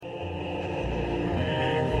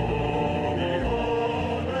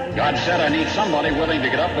God said, I need somebody willing to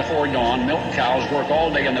get up before dawn, milk cows, work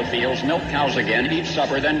all day in the fields, milk cows again, eat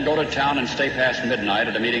supper, then go to town and stay past midnight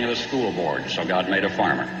at a meeting of the school board. So God made a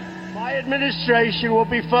farmer. My administration will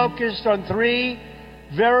be focused on three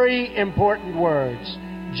very important words: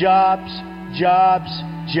 jobs, jobs,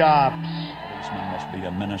 jobs. A policeman must be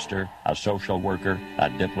a minister, a social worker, a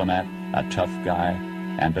diplomat, a tough guy,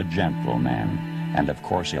 and a gentleman. And of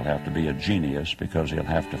course he'll have to be a genius because he'll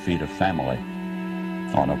have to feed a family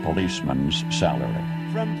on a policeman's salary.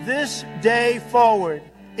 From this day forward,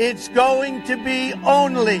 it's going to be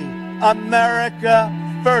only America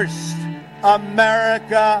first.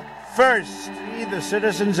 America first. We, the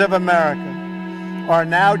citizens of America, are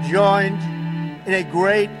now joined in a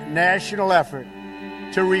great national effort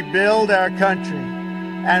to rebuild our country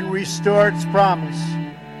and restore its promise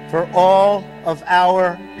for all of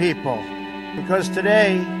our people. Because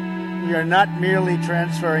today, we are not merely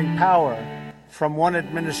transferring power from one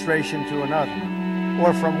administration to another,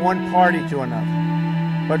 or from one party to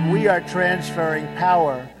another, but we are transferring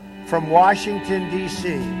power from Washington,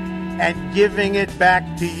 D.C., and giving it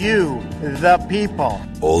back to you, the people.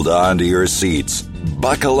 Hold on to your seats.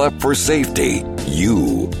 Buckle up for safety.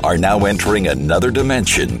 You are now entering another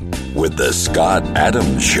dimension with The Scott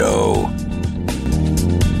Adams Show.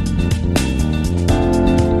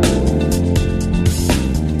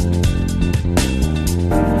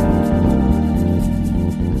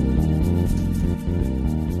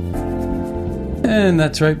 And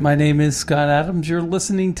that's right. My name is Scott Adams. You're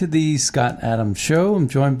listening to the Scott Adams Show. I'm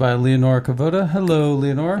joined by Leonora Kavoda. Hello,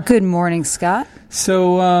 Leonora. Good morning, Scott.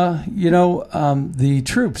 So, the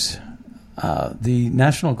troops, the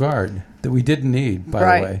National Guard that we didn't need, by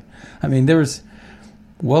the way. I mean, there was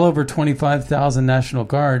well over 25,000 National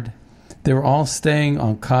Guard. They were all staying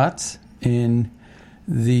on cots in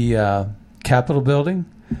the Capitol building.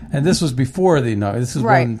 And this was before this is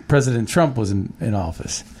when President Trump was in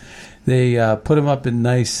office. They put them up in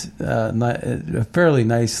a fairly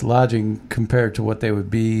nice lodging compared to what they would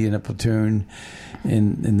be in a platoon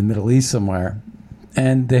in the Middle East somewhere.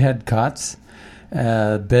 And they had cots,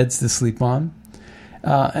 beds to sleep on.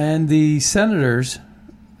 And the senators,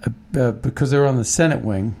 because they were on the Senate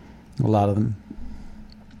wing, a lot of them,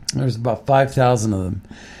 there's about 5,000 of them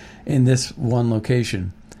in this one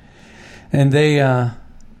location. And they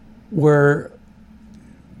were...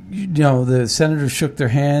 the senators shook their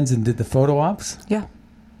hands and did the photo ops. Yeah.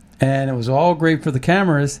 And it was all great for the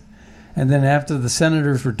cameras. And then after the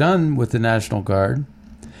senators were done with the National Guard,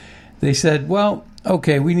 they said, well,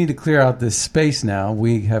 okay, we need to clear out this space now.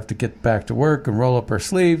 We have to get back to work and roll up our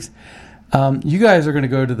sleeves. You guys are going to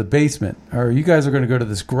go to the basement, or you guys are going to go to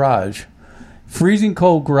this garage, freezing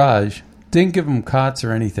cold garage. Didn't give them cots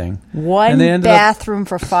or anything. One bathroom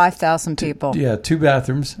for 5,000 people. Yeah, 2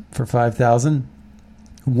 bathrooms for 5,000.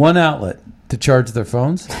 One outlet to charge their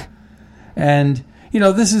phones. And,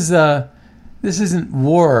 this isn't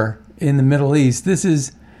war in the Middle East. This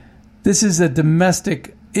is a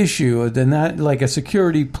domestic issue, and not like a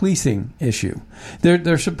security policing issue.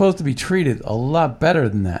 They're supposed to be treated a lot better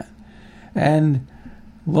than that. And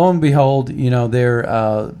lo and behold,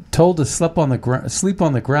 they're told to sleep on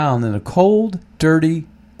the ground in a cold, dirty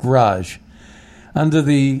garage under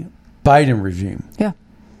the Biden regime. Yeah.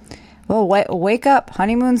 Well, wake up.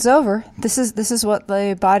 Honeymoon's over. This is what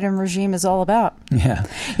the Biden regime is all about. Yeah.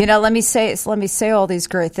 Let me say all these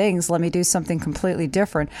great things. Let me do something completely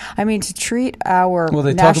different. I mean, to treat our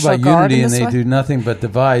they National talk about Guard unity and they way? do nothing but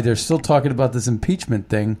divide. They're still talking about this impeachment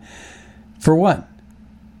thing. For what?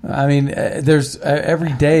 I mean, there's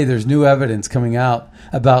every day there's new evidence coming out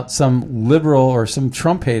about some liberal or some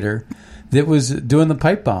Trump hater that was doing the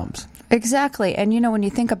pipe bombs. Exactly. And, when you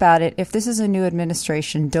think about it, if this is a new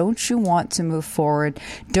administration, don't you want to move forward?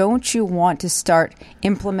 Don't you want to start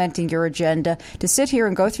implementing your agenda? To sit here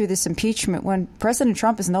and go through this impeachment when President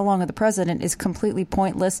Trump is no longer the president is completely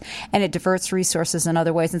pointless, and it diverts resources in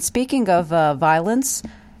other ways. And speaking of violence,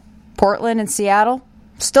 Portland and Seattle,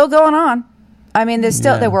 still going on. I mean,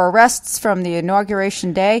 there were arrests from the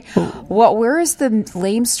inauguration day. Where is the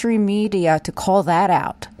lamestream media to call that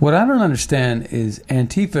out? What I don't understand is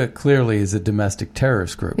Antifa clearly is a domestic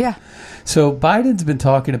terrorist group. Yeah. So Biden's been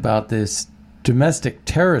talking about this domestic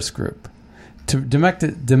terrorist group,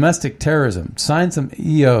 domestic terrorism, signed some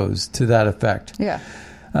EOs to that effect. Yeah.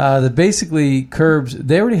 That basically curbs,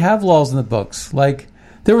 they already have laws in the books, like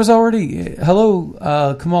there was already,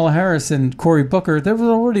 Kamala Harris and Cory Booker, there was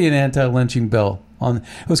already an anti-lynching bill. It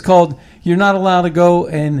was called, you're not allowed to go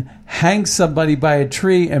and hang somebody by a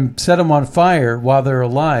tree and set them on fire while they're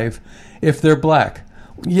alive if they're black.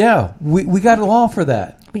 Yeah, we got a law for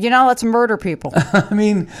that. let's murder people. I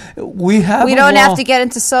mean, we don't have to get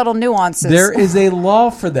into subtle nuances. There is a law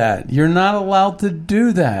for that. You're not allowed to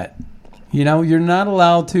do that. You're not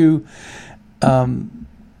allowed to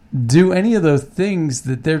do any of those things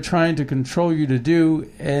that they're trying to control you to do,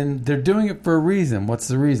 and they're doing it for a reason. What's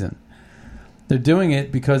the reason? They're doing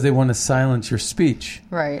it because they want to silence your speech.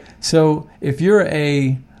 Right. So if you're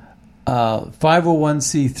a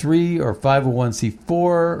 501c3 or 501c4,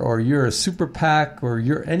 or you're a super PAC, or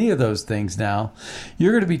you're any of those things now,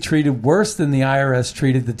 you're going to be treated worse than the IRS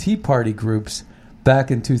treated the Tea Party groups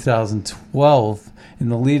back in 2012 in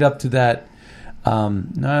the lead up to that.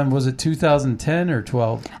 Was it 2010 or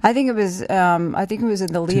 12? I think it was. I think it was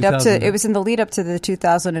in the lead up to. It was in the lead up to the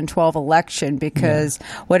 2012 election, because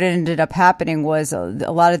what ended up happening was a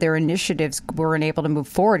lot of their initiatives weren't able to move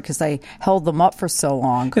forward because they held them up for so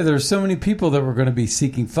long. Yeah, there were so many people that were going to be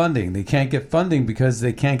seeking funding. They can't get funding because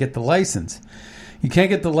they can't get the license. You can't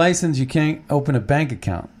get the license. You can't open a bank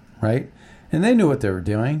account, right? And they knew what they were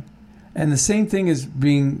doing. And the same thing is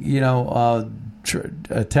being,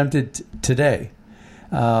 attempted today.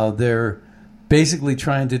 They're basically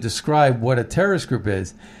trying to describe what a terrorist group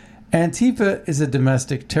is. Antifa is a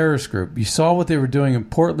domestic terrorist group. You saw what they were doing in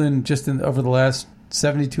Portland over the last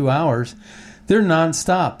 72 hours. They're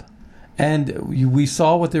nonstop. And we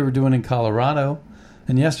saw what they were doing in Colorado.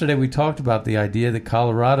 And yesterday we talked about the idea that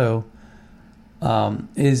Colorado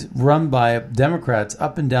is run by Democrats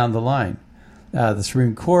up and down the line. The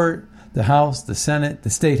Supreme Court, the House, the Senate, the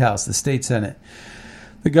State House, the State Senate,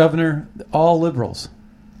 the governor, all liberals.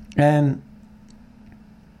 And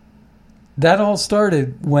that all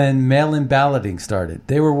started when mail-in balloting started.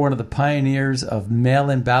 They were one of the pioneers of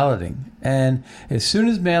mail-in balloting. And as soon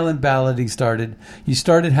as mail-in balloting started, you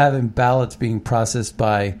started having ballots being processed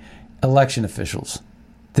by election officials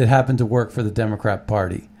that happened to work for the Democrat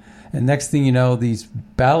Party. And next thing you know, these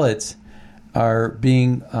ballots are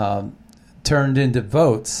being turned into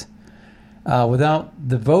votes without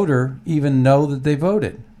the voter even know that they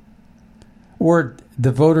voted. Or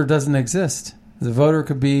the voter doesn't exist. The voter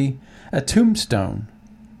could be a tombstone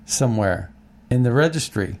somewhere in the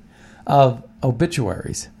registry of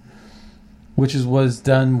obituaries, which was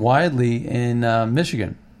done widely in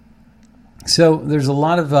Michigan. So there's a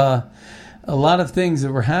lot of things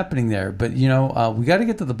that were happening there. But we got to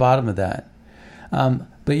get to the bottom of that. But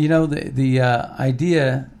the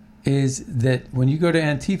idea is that when you go to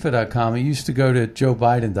Antifa.com, it used to go to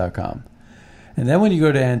JoeBiden.com. And then when you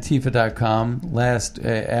go to Antifa.com,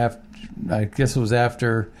 I guess it was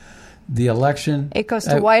after the election, it goes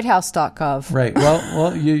to WhiteHouse.gov. Right.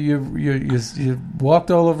 Well, you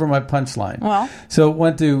walked all over my punchline. Well, so it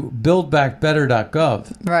went to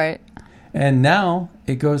BuildBackBetter.gov. Right. And now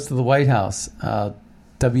it goes to the White House,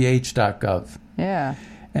 WH.gov. Yeah.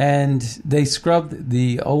 And they scrubbed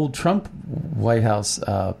the old Trump White House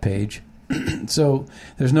page, so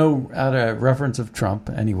there's no reference of Trump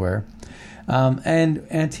anywhere. And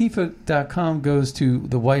Antifa.com goes to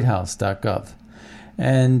the WhiteHouse.gov.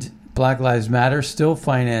 And Black Lives Matter still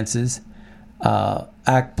finances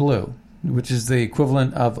Act Blue, which is the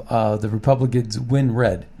equivalent of the Republicans' Win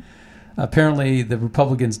Red. Apparently, the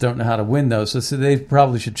Republicans don't know how to win those, so they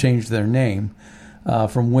probably should change their name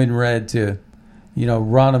from Win Red to,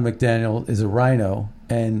 Ronna McDaniel is a rhino,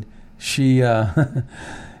 and she ran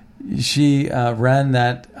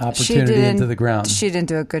that opportunity into the ground. She didn't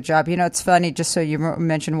do a good job. It's funny, just so you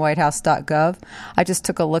mentioned WhiteHouse.gov. I just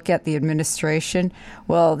took a look at the administration.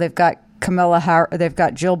 Well, they've got they've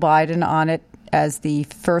got Jill Biden on it as the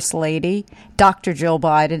First Lady, Dr. Jill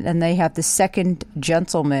Biden, and they have the second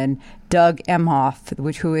gentleman, Doug Emhoff,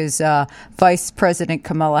 who is Vice President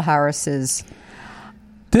Kamala Harris's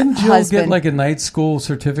Didn't Jill husband. get like a night school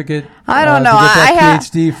certificate? I don't know. To get that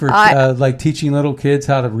PhD for like teaching little kids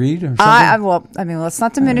how to read or something? Let's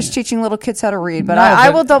not diminish teaching little kids how to read, but I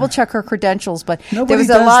will double check her credentials. But there was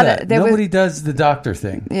a lot of nobody does the doctor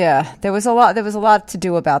thing. Yeah, there was a lot to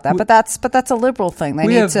do about that. But that's a liberal thing.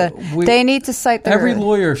 They need to cite their every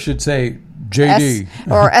lawyer should say JD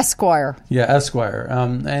or Esquire. Yeah, Esquire.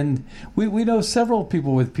 And we know several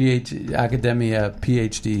people with academia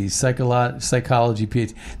PhDs, psychology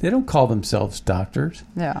PhD. They don't call themselves doctors.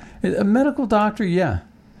 Yeah, a medical doctor. Yeah,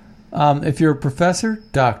 if you're a professor,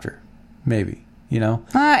 doctor, maybe.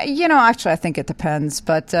 Actually, I think it depends.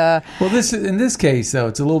 But in this case, though,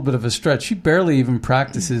 it's a little bit of a stretch. She barely even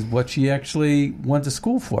practices what she actually went to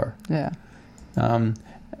school for. Yeah.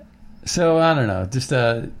 So I don't know. Just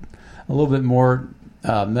a little bit more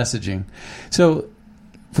messaging. So,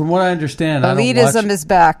 from what I understand, elitism is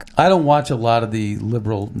back. I don't watch a lot of the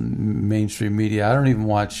liberal mainstream media. I don't even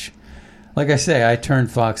watch. Like I say, I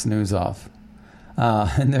turned Fox News off.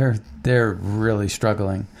 and they're really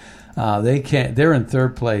struggling. They can't. They're in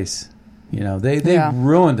third place. They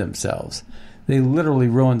ruined themselves. They literally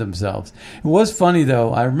ruined themselves. It was funny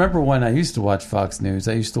though. I remember when I used to watch Fox News.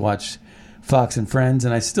 I used to watch Fox and Friends,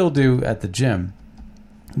 and I still do at the gym.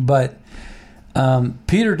 But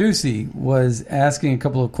Peter Doocy was asking a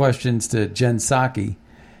couple of questions to Jen Psaki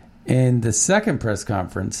in the second press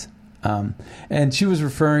conference, and she was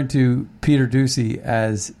referring to Peter Doocy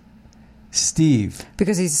as Steve.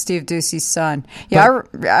 Because he's Steve Doocy's son.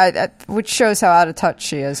 Yeah, which shows how out of touch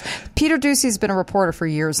she is. Peter Doocy's been a reporter for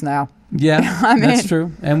years now. Yeah, that's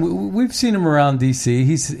true. And we've seen him around D.C.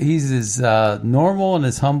 He's as normal and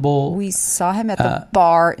as humble. We saw him at the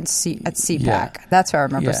bar at CPAC. Yeah, that's where I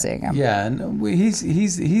remember seeing him. Yeah, and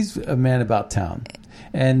he's a man about town.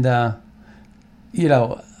 And,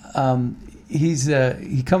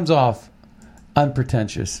 he comes off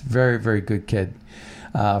unpretentious. Very, very good kid,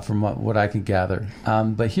 from what I can gather.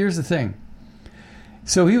 But here's the thing.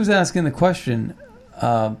 So he was asking the question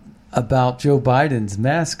about Joe Biden's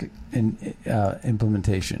mask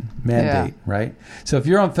implementation mandate, right? So if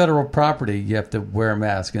you're on federal property, you have to wear a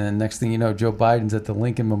mask, and then next thing you know, Joe Biden's at the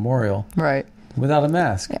Lincoln Memorial, right, without a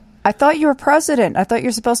mask. Yeah. I thought you were president. I thought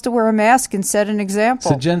you're supposed to wear a mask and set an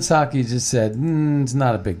example. So Jen Psaki just said, it's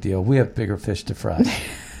not a big deal. We have bigger fish to fry.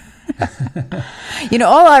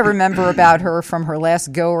 All I remember about her from her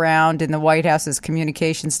last go-round in the White House as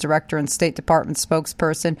communications director and State Department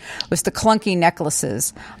spokesperson was the clunky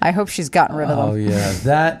necklaces. I hope she's gotten rid of them. Oh, yeah.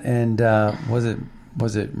 That and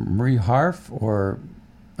was it Marie Harf or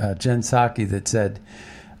Jen Psaki that said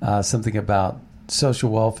something about social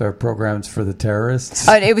welfare programs for the terrorists?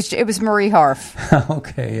 It was Marie Harf.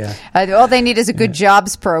 Okay, yeah. All they need is a good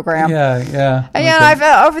jobs program. Yeah. And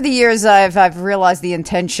I've over the years I've realized the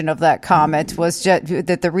intention of that comment was just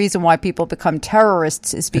that the reason why people become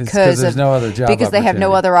terrorists is because there's no other job because they have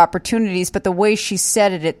no other opportunities. But the way she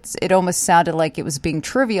said it almost sounded like it was being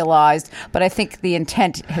trivialized. But I think the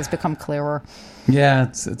intent has become clearer. Yeah,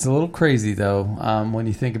 it's a little crazy though when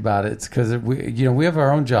you think about it. It's because we have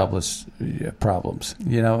our own jobless problems.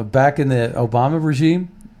 Back in the Obama regime,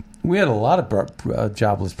 we had a lot of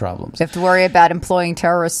jobless problems. You have to worry about employing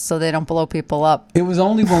terrorists so they don't blow people up. It was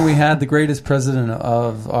only when we had the greatest president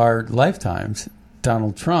of our lifetimes,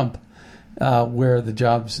 Donald Trump, where the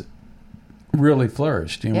jobs really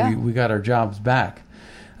flourished. We got our jobs back.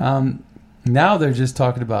 Now they're just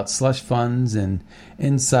talking about slush funds and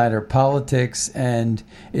insider politics. And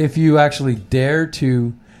if you actually dare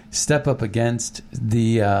to step up against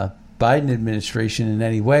the Biden administration in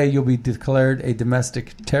any way, you'll be declared a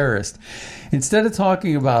domestic terrorist. Instead of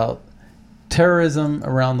talking about terrorism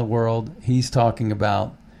around the world, he's talking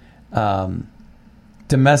about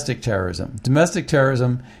domestic terrorism. Domestic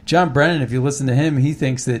terrorism, John Brennan, if you listen to him, he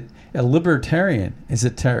thinks that a libertarian is a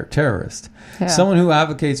terrorist. Yeah. Someone who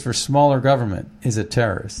advocates for smaller government is a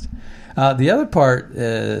terrorist. The other part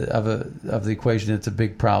of the equation that's a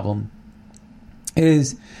big problem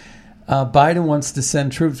is Biden wants to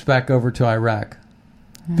send troops back over to Iraq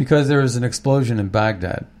because there was an explosion in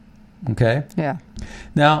Baghdad. Okay? Yeah.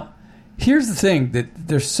 Now, here's the thing, that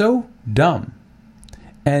they're so dumb,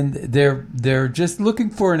 and they're just looking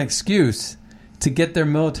for an excuse to get their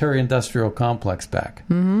military-industrial complex back.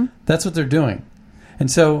 Mm-hmm. That's what they're doing. And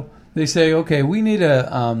so they say, okay, we need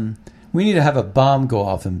to have a bomb go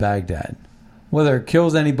off in Baghdad. Whether it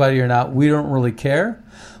kills anybody or not, we don't really care.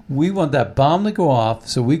 We want that bomb to go off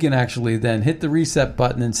so we can actually then hit the reset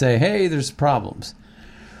button and say, hey, there's problems.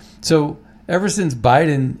 So ever since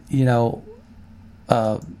Biden,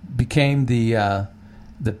 became the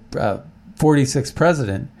 46th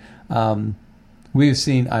president, we've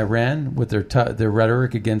seen Iran with their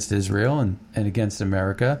rhetoric against Israel and against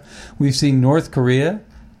America. We've seen North Korea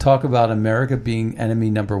talk about America being enemy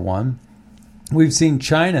number one. We've seen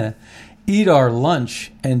China eat our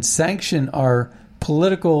lunch and sanction our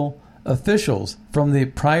political officials from the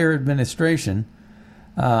prior administration.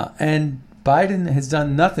 And Biden has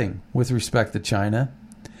done nothing with respect to China.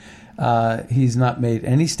 He's not made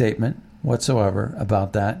any statement whatsoever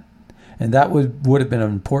about that. And that would have been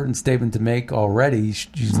an important statement to make already.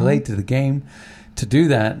 He's late to the game to do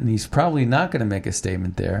that, and he's probably not going to make a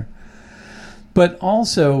statement there. But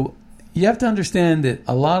also, you have to understand that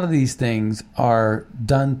a lot of these things are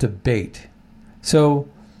done to bait. So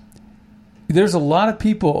there's a lot of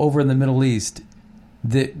people over in the Middle East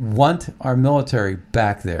that want our military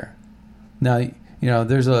back there. Now,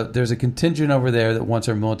 there's a contingent over there that wants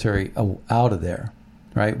our military out of there,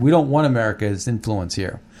 right? We don't want America's influence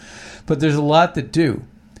here. But there's a lot that do.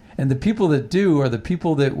 And the people that do are the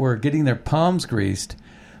people that were getting their palms greased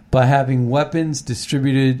by having weapons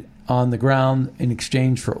distributed on the ground in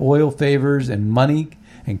exchange for oil favors and money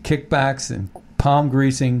and kickbacks and palm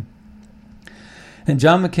greasing. And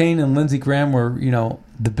John McCain and Lindsey Graham were,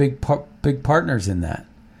 the big partners in that.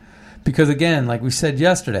 Because again, like we said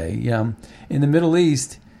yesterday, in the Middle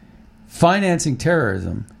East, financing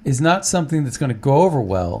terrorism is not something that's going to go over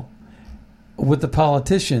well with the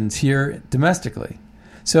politicians here domestically.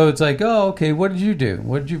 So it's like, oh, okay, what did you do?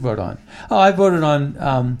 What did you vote on? Oh, I voted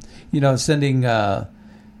on, sending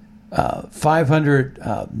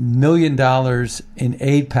 $500 million in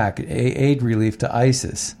aid relief to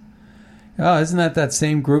ISIS. Oh, isn't that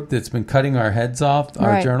same group that's been cutting our heads off,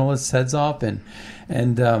 our journalists' heads off, and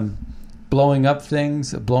blowing up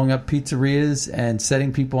things, blowing up pizzerias, and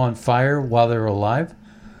setting people on fire while they're alive?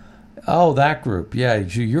 Oh, that group. Yeah,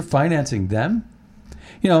 you're financing them?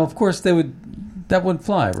 Of course that wouldn't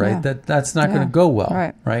fly, right? Yeah. That's not going to go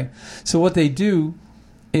well, right? So what they do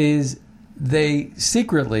is they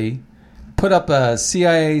secretly put up a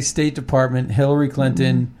CIA, State Department, Hillary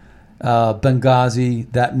Clinton,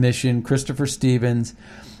 Benghazi, that mission, Christopher Stevens,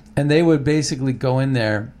 and they would basically go in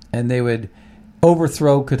there and they would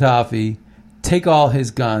overthrow Gaddafi, take all his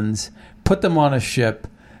guns, put them on a ship,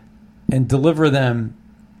 and deliver them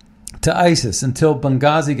to ISIS until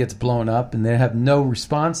Benghazi gets blown up, and they have no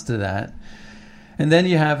response to that. And then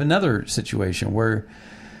you have another situation where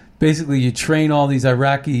basically you train all these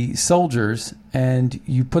Iraqi soldiers and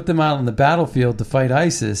you put them out on the battlefield to fight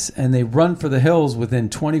ISIS, and they run for the hills. Within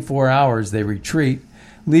 24 hours, they retreat,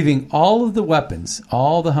 leaving all of the weapons,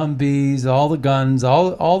 all the Humvees, all the guns,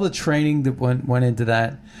 all the training that went into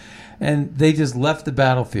that, and they just left the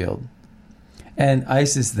battlefield. And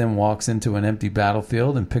ISIS then walks into an empty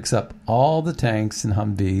battlefield and picks up all the tanks and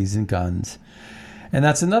Humvees and guns. And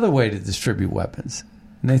that's another way to distribute weapons.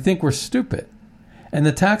 And they think we're stupid. And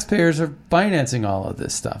the taxpayers are financing all of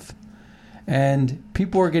this stuff. And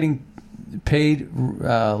people are getting paid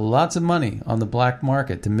lots of money on the black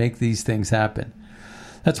market to make these things happen.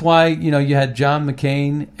 That's why, you had John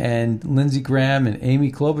McCain and Lindsey Graham and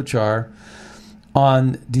Amy Klobuchar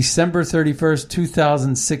on December 31st,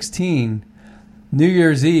 2016, New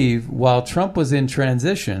Year's Eve, while Trump was in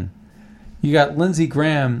transition. You got Lindsey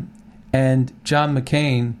Graham and John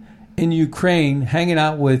McCain in Ukraine hanging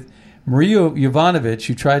out with Maria Yovanovitch,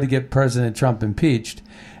 who tried to get President Trump impeached,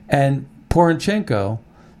 and Poroshenko,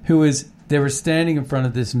 they were standing in front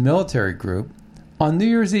of this military group on New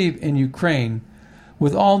Year's Eve in Ukraine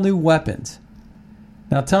with all new weapons.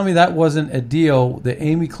 Now tell me that wasn't a deal that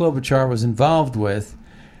Amy Klobuchar was involved with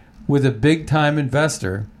a big-time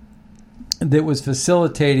investor that was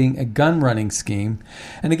facilitating a gun-running scheme.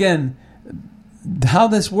 And again, how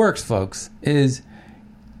this works, folks, is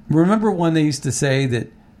remember when they used to say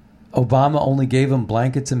that Obama only gave them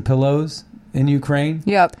blankets and pillows in Ukraine?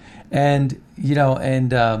 Yep. And,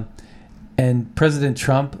 and President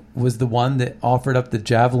Trump was the one that offered up the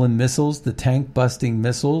Javelin missiles, the tank-busting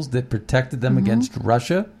missiles that protected them against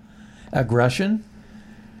Russia aggression.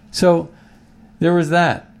 So there was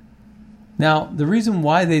that. Now, the reason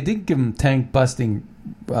why they did give them tank-busting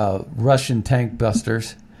Russian tank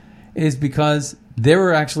busters is because they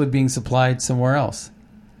were actually being supplied somewhere else.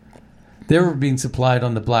 They were being supplied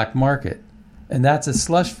on the black market. And that's a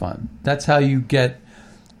slush fund. That's how you get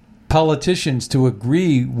politicians to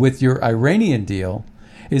agree with your Iranian deal,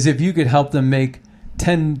 is if you could help them make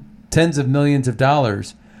tens of millions of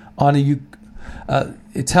dollars on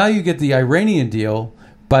it's how you get the Iranian deal,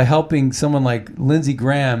 by helping someone like Lindsey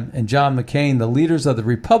Graham and John McCain, the leaders of the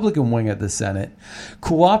Republican wing of the Senate,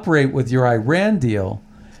 cooperate with your Iran deal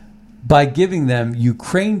by giving them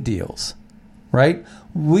Ukraine deals, right?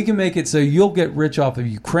 We can make it so you'll get rich off of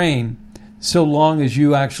Ukraine so long as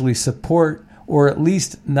you actually support, or at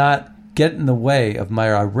least not get in the way of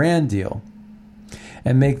my Iran deal,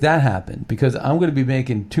 and make that happen. Because I'm going to be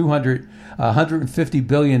making $150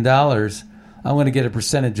 billion. I'm going to get a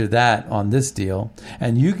percentage of that on this deal,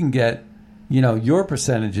 and you can get, your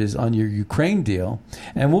percentages on your Ukraine deal,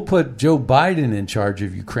 and we'll put Joe Biden in charge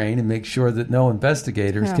of Ukraine and make sure that no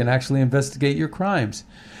investigators can actually investigate your crimes.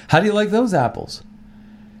 How do you like those apples?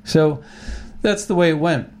 So that's the way it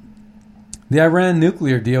went. The Iran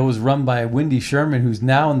nuclear deal was run by Wendy Sherman, who's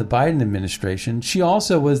now in the Biden administration. She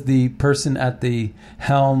also was the person at the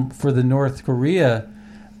helm for the North Korea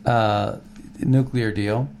nuclear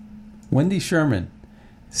deal. Wendy Sherman,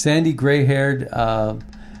 sandy gray-haired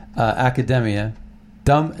academia,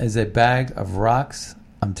 dumb as a bag of rocks,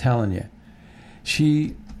 I'm telling you.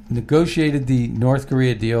 She negotiated the North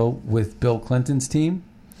Korea deal with Bill Clinton's team,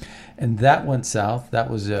 and that went south. That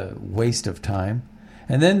was a waste of time.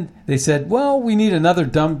 And then they said, well, we need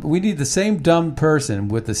the same dumb person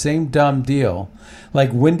with the same dumb deal, like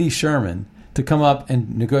Wendy Sherman, to come up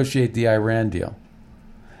and negotiate the Iran deal.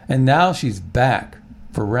 And now she's back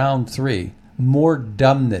for round 3. More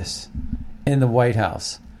dumbness in the White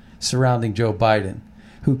House surrounding Joe Biden,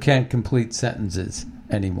 who can't complete sentences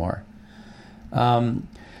anymore.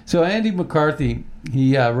 So Andy McCarthy,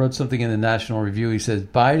 he wrote something in the National Review. He says,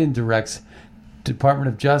 Biden directs Department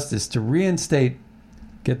of Justice to reinstate,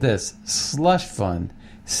 get this, slush fund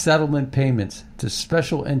settlement payments to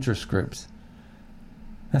special interest groups.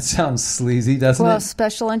 That sounds sleazy, doesn't it? Well,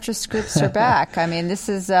 special interest groups are back. I mean, this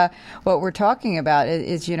is what we're talking about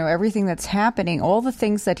is, everything that's happening, all the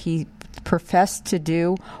things that he professed to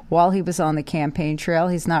do while he was on the campaign trail,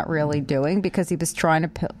 he's not really doing, because he was trying to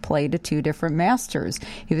play to two different masters.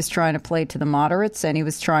 He was trying to play to the moderates, and he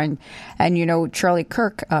was trying, and Charlie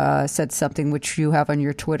Kirk said something which you have on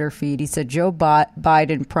your Twitter feed. He said Joe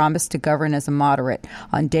Biden promised to govern as a moderate.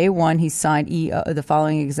 On day one, he signed the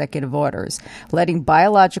following executive orders: letting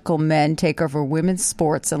biological men take over women's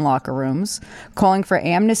sports and locker rooms, calling for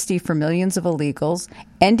amnesty for millions of illegals,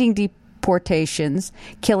 ending deportations,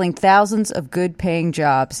 killing thousands of good-paying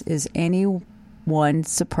jobs. Is anyone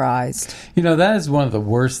surprised? That is one of the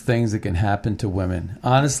worst things that can happen to women.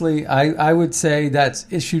 Honestly, I would say that's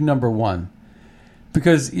issue number one.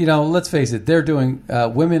 Because, let's face it,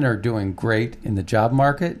 women are doing great in the job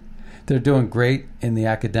market. They're doing great in the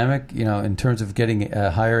academic, in terms of getting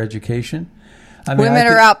a higher education. Women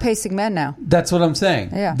are outpacing men now. That's what I'm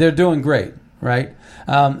saying. Yeah. They're doing great. Right,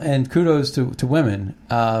 and kudos to women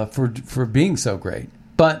for being so great.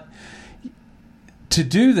 But to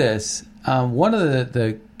do this, one of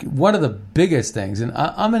the biggest things, and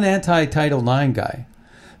I'm an anti-Title IX guy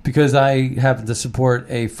because I happen to support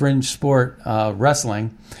a fringe sport,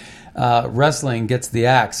 wrestling. Wrestling gets the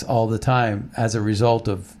axe all the time as a result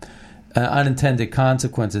of unintended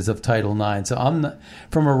consequences of Title IX. So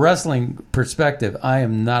from a wrestling perspective, I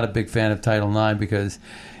am not a big fan of Title IX because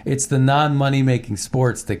it's the non-money making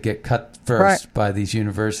sports that get cut first by these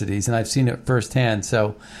universities, and I've seen it firsthand.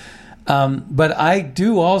 So, but I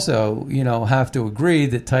do also, have to agree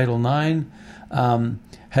that Title IX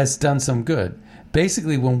has done some good.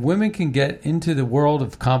 Basically, when women can get into the world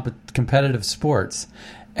of competitive sports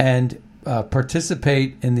and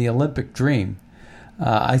participate in the Olympic dream,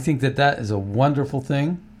 I think that is a wonderful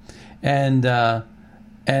thing, and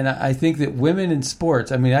I think that women in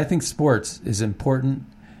sports. I think sports is important.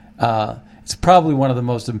 It's probably one of the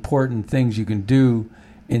most important things you can do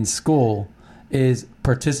in school is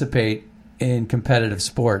participate in competitive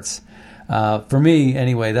sports. For me,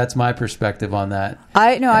 anyway, that's my perspective on that.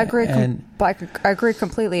 I agree. I agree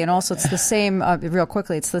completely. And also, it's the same. Real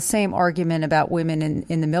quickly, it's the same argument about women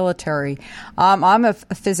in the military. I'm a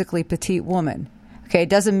physically petite woman. Okay, it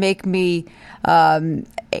doesn't make me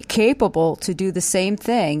capable to do the same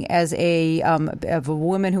thing as a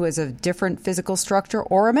woman who has a different physical structure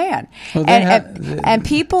or a man. Well, and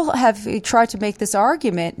people have tried to make this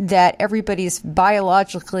argument that everybody is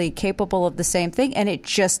biologically capable of the same thing, and it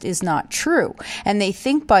just is not true. And they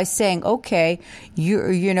think by saying, okay,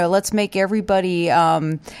 let's make everybody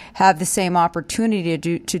have the same opportunity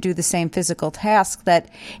to do the same physical task, that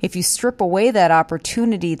if you strip away that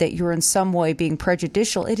opportunity, that you're in some way being prejudicial.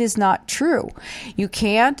 It is not true. You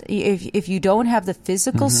can't, if you don't have the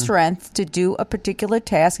physical strength to do a particular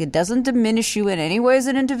task, it doesn't diminish you in any way as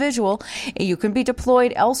an individual. You can be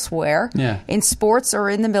deployed elsewhere in sports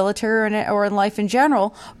or in the military or in life in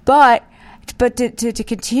general, but to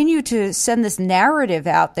continue to send this narrative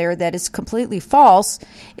out there that is completely false,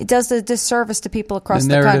 it does a disservice to people across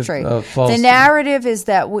the country. The narrative is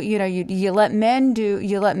that you let men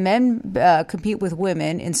compete with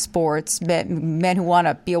women in sports, men who want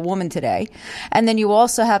to be a woman today, and then you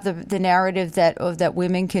also have the narrative that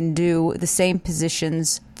women can do the same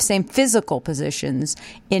positions, same physical positions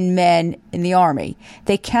in men in the Army.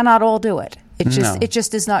 They cannot all do it. It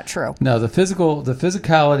just is not true. No, the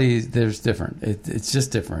physicality, there's different. It's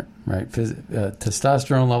just different, right?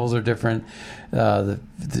 Testosterone levels are different.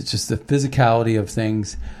 Just the physicality of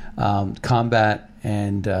things, combat,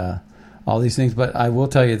 and all these things. But I will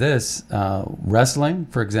tell you this: wrestling,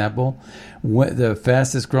 for example, the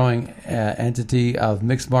fastest growing entity of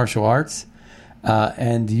mixed martial arts.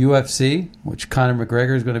 And UFC, which Conor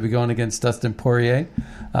McGregor is going to be going against Dustin Poirier.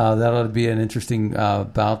 That ought to be an interesting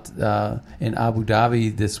bout in Abu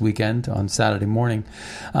Dhabi this weekend on Saturday morning.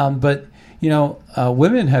 But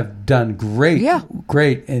women have done great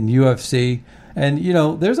in UFC. And,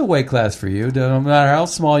 there's a weight class for you. No matter how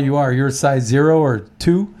small you are, you're a size 0 or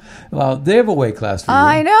 2. Well, they have a weight class for you.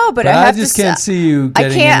 I know, but I just can't see you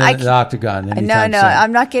getting into the octagon anytime soon.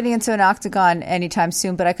 I'm not getting into an octagon anytime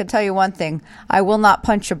soon, but I can tell you one thing. I will not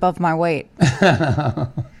punch above my weight.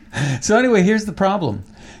 So anyway, here's the problem.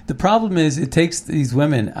 The problem is it takes these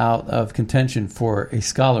women out of contention for a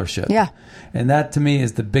scholarship. Yeah. And that, to me,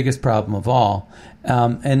 is the biggest problem of all.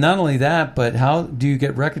 And not only that, but how do you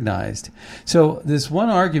get recognized? So this one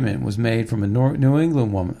argument was made from a New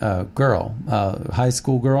England woman, girl, high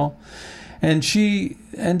school girl, and she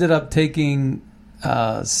ended up taking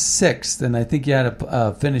 6th, and I think you had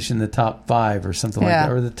to finish in the top 5 or something like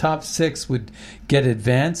that, or the top 6 would get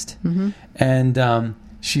advanced, and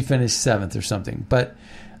she finished 7th or something. But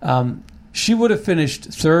she would have finished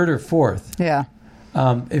 3rd or 4th. Yeah.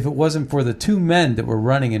 If it wasn't for the 2 men that were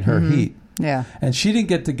running in her heat. Yeah. And she didn't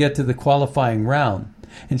get to the qualifying round.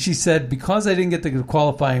 And she said, because I didn't get to the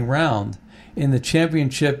qualifying round in the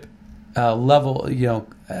championship level,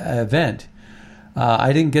 event,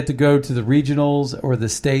 I didn't get to go to the regionals or the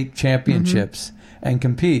state championships and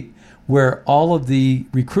compete, where all of the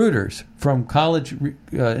recruiters from college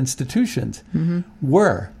institutions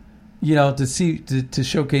were, to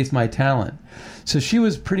showcase my talent. So she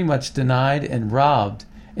was pretty much denied and robbed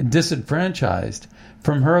and disenfranchised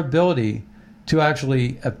from her ability to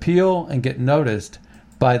actually appeal and get noticed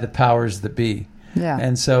by the powers that be. Yeah.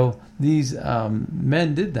 And so these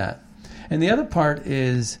men did that. And the other part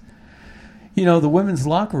is, the women's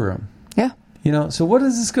locker room. Yeah. So what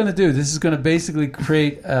is this going to do? This is going to basically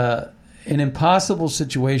create an impossible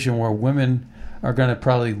situation where women are going to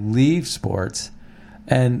probably leave sports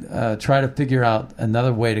and try to figure out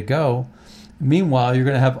another way to go. Meanwhile, you're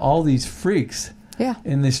going to have all these freaks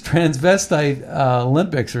in this transvestite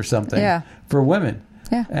Olympics or something for women.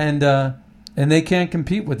 Yeah. And they can't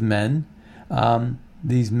compete with men.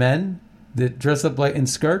 These men that dress up like in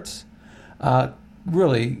skirts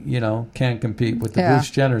really, can't compete with the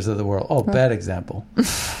Bruce Jenners of the world. Oh, bad example.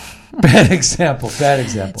 Bad example.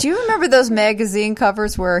 Do you remember those magazine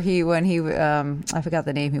covers where I forgot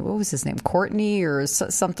the name. What was his name? Courtney or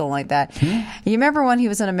something like that. You remember when he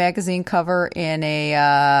was on a magazine cover in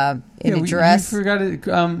a dress?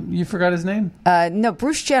 You forgot his name? No,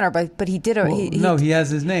 Bruce Jenner, but he did he has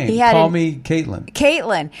his name. Call me Caitlin.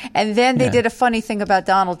 Caitlin. And then they did a funny thing about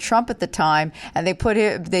Donald Trump at the time, and they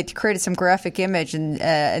created some graphic image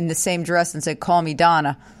in the same dress and said, "Call me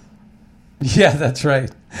Donna." Yeah, that's right.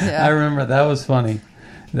 Yeah. I remember. That was funny.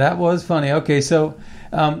 Okay, so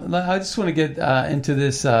I just want to get into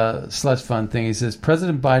this slush fund thing. He says,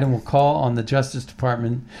 President Biden will call on the Justice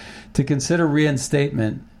Department to consider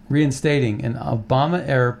reinstating an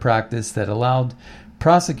Obama-era practice that allowed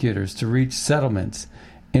prosecutors to reach settlements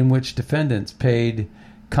in which defendants paid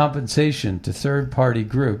compensation to third-party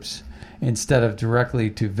groups instead of directly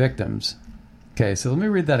to victims. Okay, so let me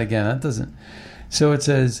read that again. So it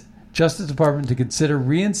says, Justice Department to consider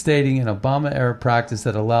reinstating an Obama-era practice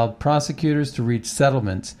that allowed prosecutors to reach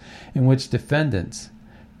settlements in which defendants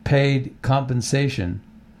paid compensation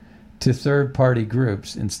to third-party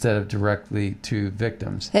groups instead of directly to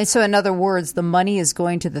victims. And so, in other words, the money is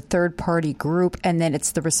going to the third-party group, and then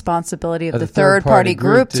it's the responsibility of the third-party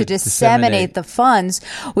group to disseminate the funds.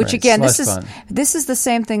 Which, right, again, this is the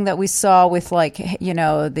same thing that we saw with,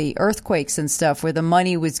 the earthquakes and stuff, where the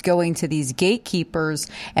money was going to these gatekeepers,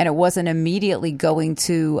 and it wasn't immediately going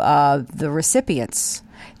to the recipients.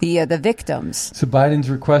 The victims. So Biden's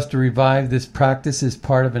request to revive this practice is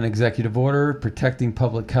part of an executive order protecting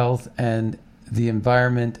public health and the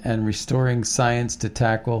environment and restoring science to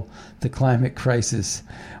tackle the climate crisis.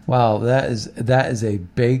 Wow, that is a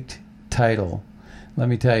baked title. Let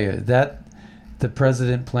me tell you, that the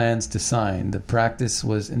president plans to sign. The practice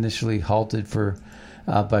was initially halted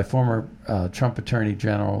by former Trump Attorney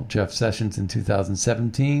General Jeff Sessions in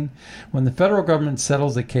 2017. When the federal government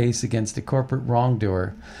settles a case against a corporate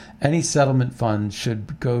wrongdoer, any settlement fund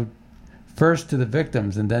should go first to the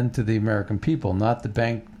victims and then to the American people, not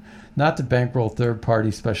to bankroll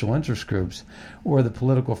third-party special interest groups or the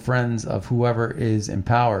political friends of whoever is in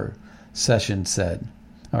power, Sessions said.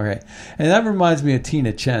 Okay, and that reminds me of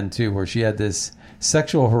Tina Chen, too, where she had this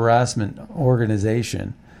sexual harassment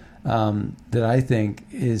organization that I think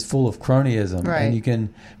is full of cronyism. Right. And you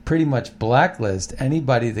can pretty much blacklist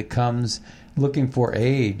anybody that comes looking for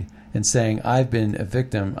aid and saying, I've been a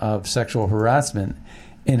victim of sexual harassment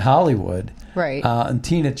in Hollywood. Right. And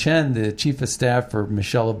Tina Chen, the chief of staff for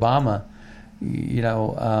Michelle Obama,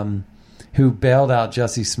 who bailed out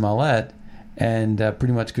Jussie Smollett and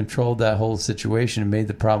pretty much controlled that whole situation and made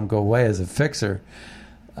the problem go away as a fixer.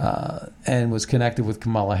 and was connected with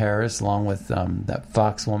Kamala Harris, along with that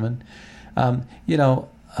Fox woman,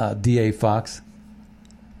 D.A. Fox.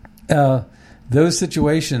 Those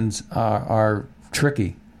situations are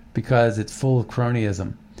tricky because it's full of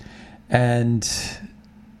cronyism. And,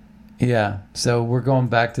 so we're going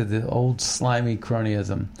back to the old slimy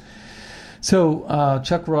cronyism. So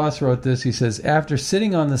Chuck Ross wrote this. He says, after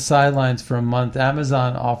sitting on the sidelines for a month,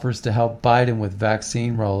 Amazon offers to help Biden with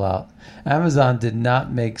vaccine rollout. Amazon did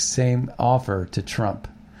not make same offer to Trump.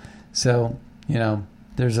 So,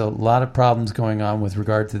 there's a lot of problems going on with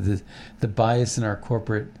regard to the bias in our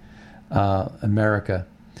corporate America.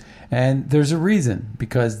 And there's a reason,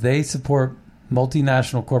 because they support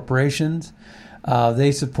multinational corporations.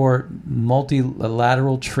 They support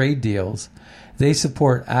multilateral trade deals. They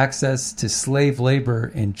support access to slave labor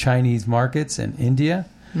in Chinese markets and India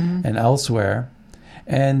and elsewhere.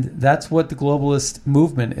 And that's what the globalist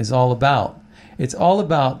movement is all about. It's all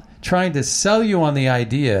about trying to sell you on the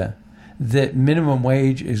idea that minimum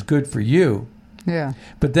wage is good for you. Yeah.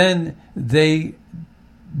 But then they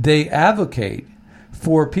advocate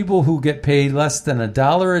for people who get paid less than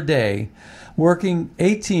 $1 a day, working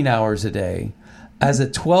 18 hours a day as a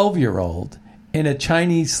 12-year-old in a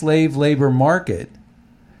Chinese slave labor market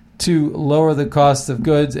to lower the cost of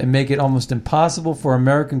goods and make it almost impossible for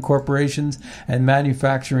American corporations and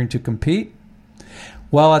manufacturing to compete,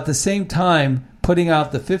 while at the same time putting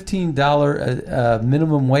out the $15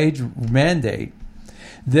 minimum wage mandate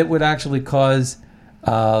that would actually cause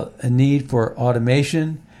a need for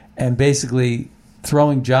automation and basically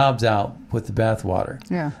throwing jobs out with the bathwater.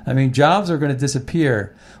 Yeah. I mean, jobs are going to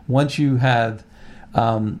disappear once you have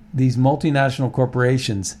these multinational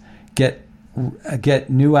corporations get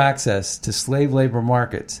new access to slave labor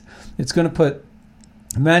markets. It's going to put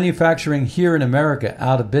manufacturing here in America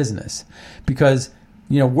out of business because,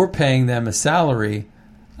 we're paying them a salary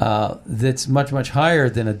that's much, much higher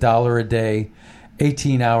than $1 a day,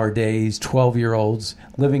 18-hour days, 12-year-olds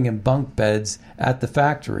living in bunk beds at the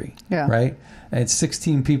factory, right? And it's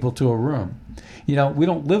 16 people to a room. We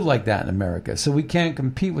don't live like that in America, so we can't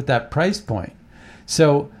compete with that price point.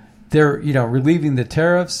 So they're, relieving the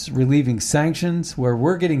tariffs, relieving sanctions. Where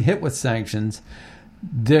we're getting hit with sanctions,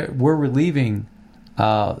 we're relieving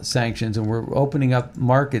sanctions, and we're opening up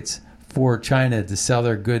markets for China to sell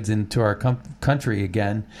their goods into our country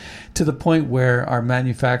again, to the point where our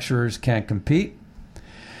manufacturers can't compete.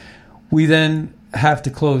 We then have to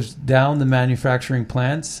close down the manufacturing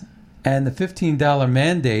plants, and the $15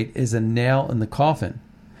 mandate is a nail in the coffin.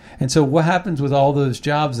 And so what happens with all those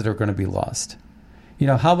jobs that are going to be lost?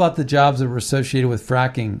 How about the jobs that were associated with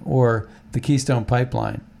fracking or the Keystone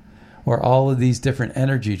Pipeline or all of these different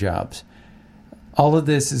energy jobs? All of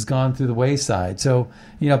this has gone through the wayside. So,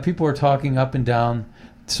 people are talking up and down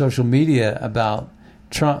social media about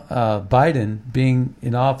Biden being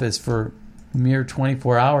in office for mere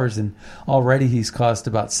 24 hours, and already he's cost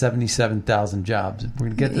about 77,000 jobs. We're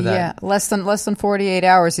going to get to that. Yeah, less than 48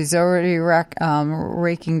 hours. He's already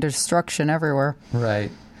raking destruction everywhere.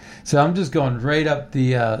 Right. So I'm just going right up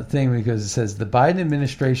the thing because it says the Biden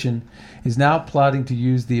administration is now plotting to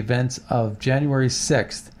use the events of January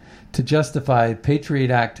 6th to justify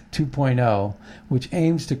Patriot Act 2.0, which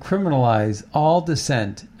aims to criminalize all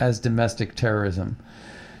dissent as domestic terrorism.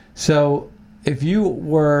 So if you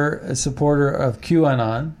were a supporter of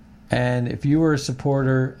QAnon, and if you were a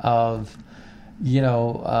supporter of,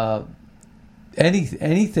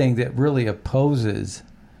 anything that really opposes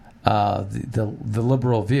the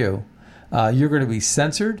liberal view, you're going to be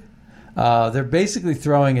censored. They're basically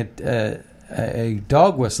throwing a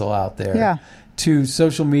dog whistle out there to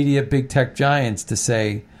social media big tech giants to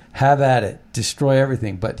say, have at it, destroy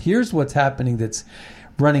everything. But here's what's happening that's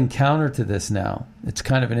running counter to this now. It's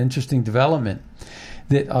kind of an interesting development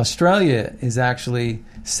that Australia is actually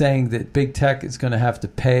saying that big tech is going to have to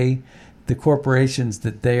pay the corporations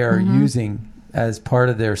that they are using as part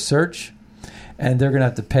of their search, and they're going to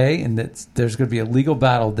have to pay, and that there's going to be a legal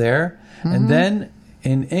battle there. And then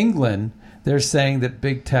in England, they're saying that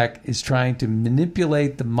big tech is trying to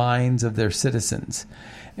manipulate the minds of their citizens.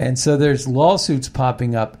 And so there's lawsuits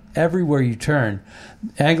popping up everywhere you turn.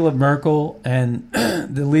 Angela Merkel and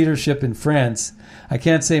the leadership in France, I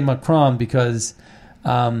can't say Macron because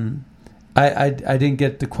I didn't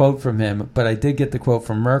get the quote from him, but I did get the quote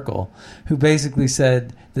from Merkel, who basically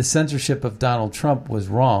said the censorship of Donald Trump was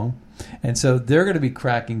wrong. And so they're going to be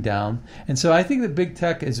cracking down. And so I think that big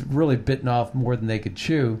tech is really bitten off more than they could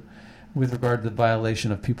chew with regard to the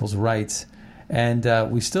violation of people's rights.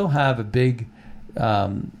 And we still have a big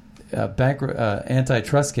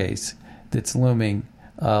antitrust case that's looming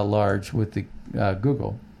large with the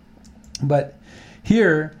Google. But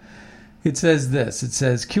here it says this. It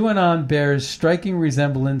says, QAnon bears striking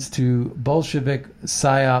resemblance to Bolshevik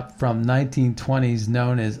PSYOP from 1920s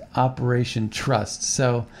known as Operation Trust.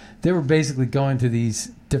 So they were basically going to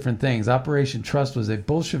these different things. Operation Trust was a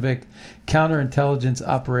Bolshevik counterintelligence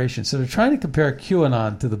operation. So they're trying to compare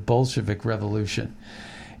QAnon to the Bolshevik Revolution.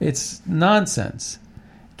 It's nonsense.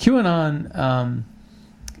 QAnon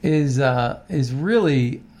is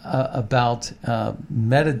really about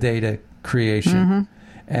metadata creation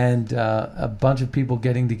and a bunch of people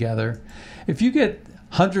getting together. If you get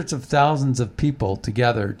hundreds of thousands of people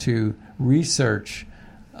together to research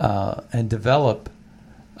and develop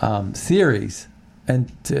theories and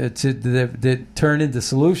that turn into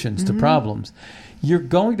solutions to problems, you're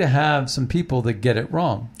going to have some people that get it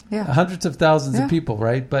wrong. Yeah. Hundreds of thousands of people,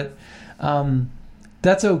 right? But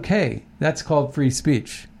that's okay. That's called free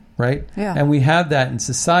speech, right? Yeah. And we have that in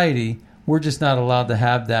society. We're just not allowed to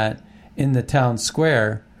have that in the town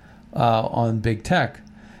square on big tech.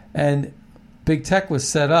 And big tech was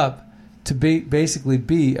set up to basically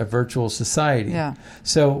be a virtual society. Yeah.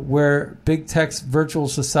 So where big tech's virtual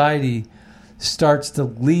society starts to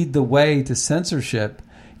lead the way to censorship,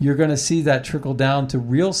 you're going to see that trickle down to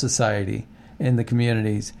real society in the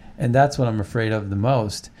communities. And that's what I'm afraid of the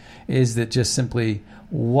most, is that just simply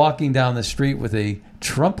walking down the street with a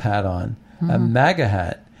Trump hat on, a MAGA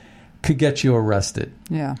hat, could get you arrested.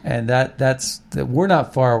 Yeah. And we're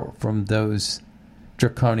not far from those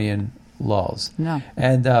draconian laws. No.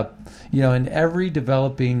 And, in every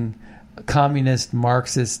developing communist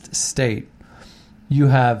Marxist state, you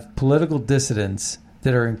have political dissidents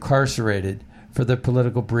that are incarcerated for their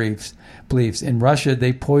political beliefs. In Russia,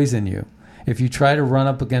 they poison you. If you try to run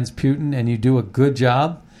up against Putin and you do a good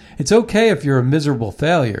job, it's okay if you're a miserable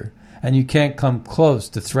failure and you can't come close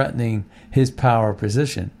to threatening his power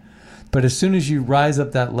position. But as soon as you rise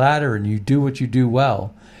up that ladder and you do what you do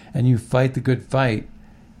well and you fight the good fight,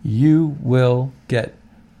 you will get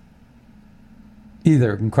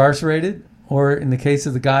either incarcerated, or in the case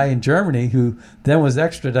of the guy in Germany who then was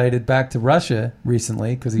extradited back to Russia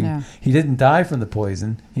recently because he didn't die from the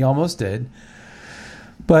poison. He almost did.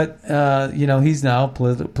 But, he's now a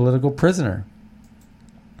political prisoner.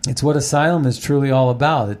 It's what asylum is truly all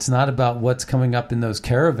about. It's not about what's coming up in those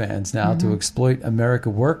caravans now to exploit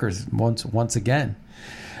American workers once again.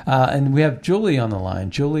 And we have Julie on the line.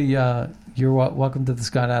 Julie, you're welcome to the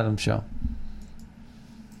Scott Adams Show.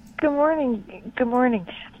 Good morning. Good morning.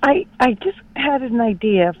 I just had an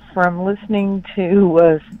idea from listening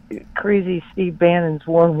to crazy Steve Bannon's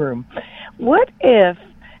War Room. What if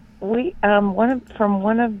we from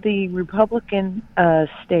one of the Republican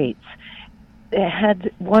states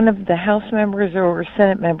had one of the House members or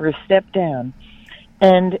Senate members step down,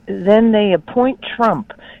 and then they appoint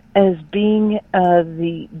Trump as being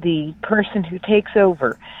the person who takes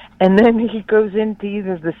over, and then he goes into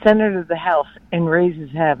either the Senate or the House and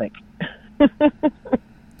raises havoc.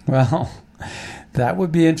 Well, that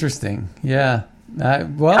would be interesting. Yeah. I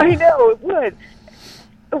know it would.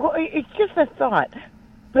 Well, it's just a thought.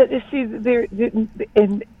 But you see,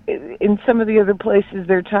 in some of the other places,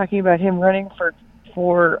 they're talking about him running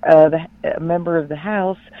for a member of the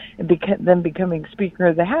House and then becoming Speaker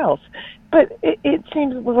of the House. But it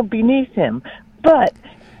seems a little beneath him. But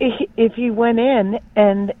if he went in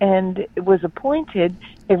and was appointed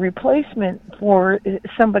a replacement for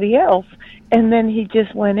somebody else, and then he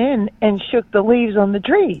just went in and shook the leaves on the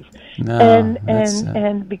trees,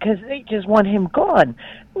 and because they just want him gone.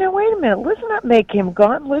 Now wait a minute, let's not make him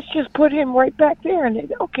gone. Let's just put him right back there.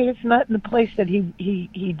 And okay, it's not in the place that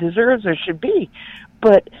he deserves or should be,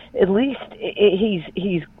 but at least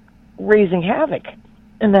he's raising havoc,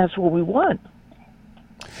 and that's what we want.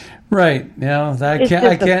 Right.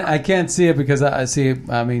 I can't see it because I see.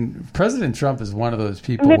 I mean, President Trump is one of those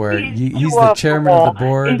people where he's the chairman of the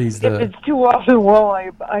board. If it's too off the wall,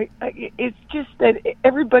 it's just that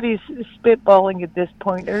everybody's spitballing at this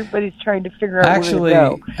point. Everybody's trying to figure out where to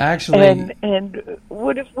go. And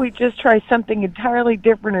what if we just try something entirely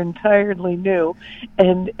different, entirely new,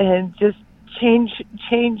 and just change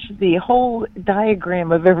the whole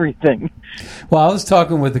diagram of everything. Well, I was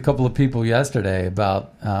talking with a couple of people yesterday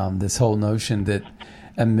about this whole notion that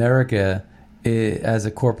America, as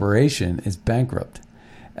a corporation, is bankrupt.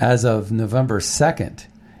 As of November 2nd,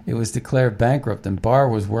 it was declared bankrupt, and Barr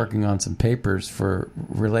was working on some papers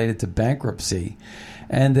related to bankruptcy,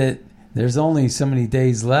 and that there's only so many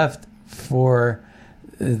days left for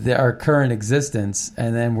our current existence,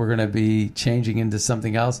 and then we're going to be changing into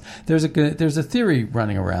something else. There's a theory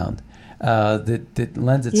running around that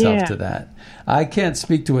lends itself to that. I can't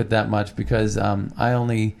speak to it that much because I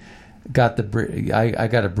only got I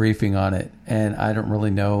got a briefing on it, and I don't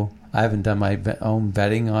really know. I haven't done my own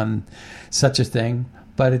vetting on such a thing,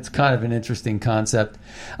 but it's kind of an interesting concept.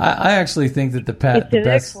 I actually think that the best.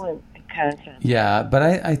 Excellent concept. Yeah, but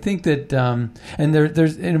I think that, and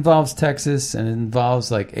it involves Texas, and it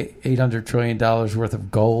involves like $800 trillion worth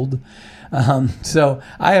of gold. So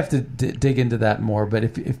I have to dig into that more. But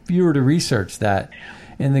if you were to research that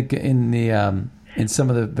in some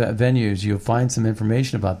of the venues, you'll find some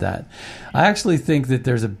information about that. I actually think that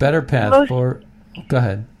there's a better path for. Go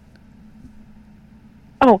ahead.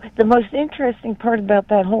 Oh, the most interesting part about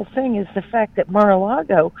that whole thing is the fact that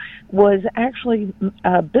Mar-a-Lago was actually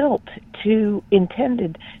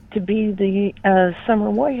intended to be the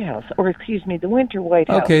summer White House, or excuse me, the winter White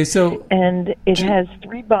House. Okay, so and it has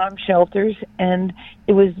 3 bomb shelters, and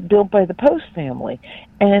it was built by the Post family.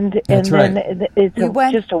 And That's then right. It's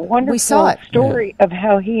just a wonderful story of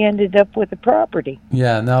how he ended up with the property.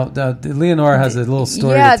 Yeah, now Leonora has a little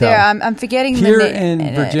story to tell. Yeah, I'm forgetting here the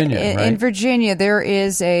in Virginia. Right? In Virginia, there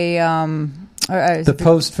is a the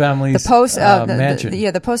Post family's mansion.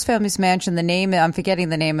 The Post family's mansion. The name, I'm forgetting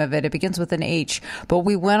the name of it. It begins with an H. But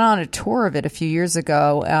we went on a tour of it a few years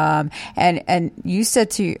ago, and you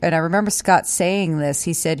said and I remember Scott saying this.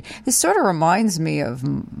 He said, "This sort of reminds me of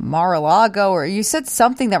Mar-a-Lago," or you said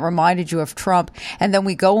something that reminded you of Trump. And then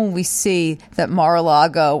we go and we see that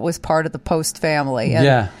Mar-a-Lago was part of the Post family.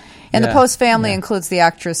 And, And the Post family includes the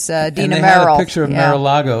actress Dina Merrill. And they had a picture of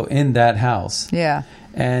Mar-a-Lago in that house. Yeah.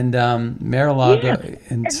 And Mar-a-Lago,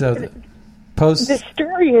 and so the Post. The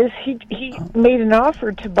story is he made an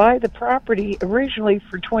offer to buy the property originally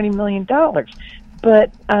for $20 million,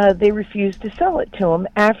 but they refused to sell it to him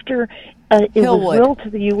after it was willed to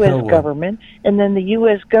the U.S. government, and then the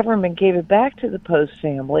U.S. government gave it back to the Post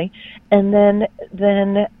family, and then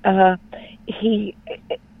he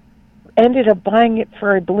ended up buying it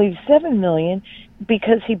for, I believe, $7 million.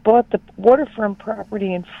 Because he bought the waterfront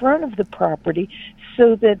property in front of the property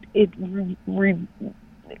so that it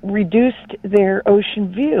reduced their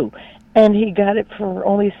ocean view. And he got it for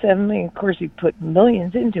only $7 million. Of course, he put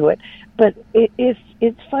millions into it. But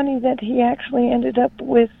it's funny that he actually ended up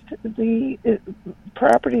with the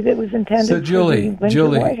property that was intended for the winter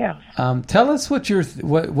White House. Tell us what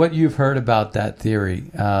you've heard about that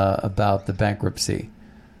theory about the bankruptcy.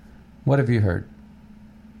 What have you heard?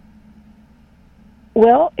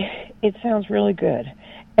 Well, it sounds really good,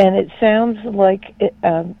 and it sounds like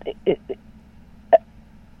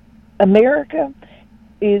America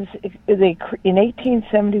is. In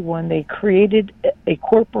 1871, they created a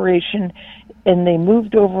corporation, and they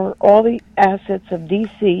moved over all the assets of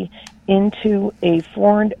D.C. into a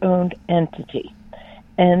foreign-owned entity.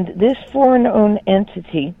 And this foreign-owned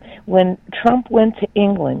entity, when Trump went to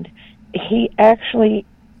England, he actually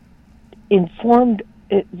informed.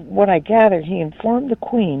 What I gathered, he informed the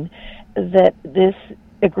Queen that this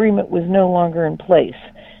agreement was no longer in place.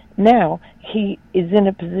 Now he is in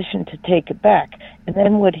a position to take it back. And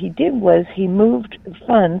then what he did was he moved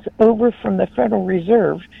funds over from the Federal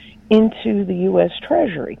Reserve into the U.S.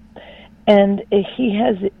 Treasury. And he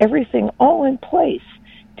has everything all in place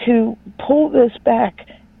to pull this back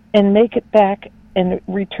and make it back and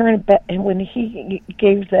return it back. And when he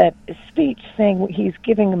gave that speech saying he's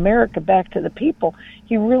giving America back to the people,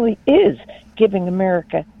 he really is giving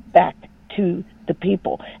America back to the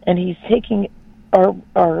people. And he's taking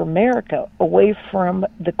our America away from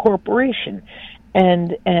the corporation.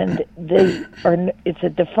 And it's a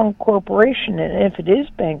defunct corporation, and if it is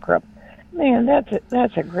bankrupt, man,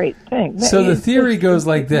 that's a great thing. So the theory goes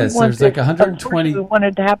like this: there's like 120. We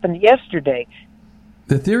wanted to happen yesterday.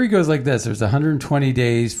 The theory goes like this: there's 120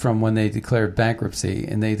 days from when they declared bankruptcy,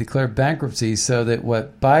 and they declared bankruptcy so that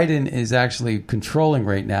what Biden is actually controlling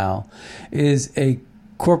right now is a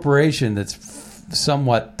corporation that's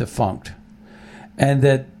somewhat defunct, and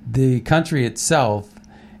that the country itself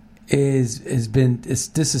is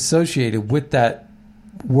disassociated with that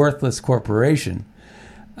worthless corporation,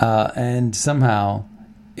 and somehow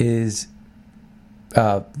is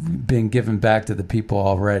being given back to the people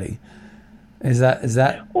already. Is that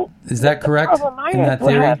correct? The problem I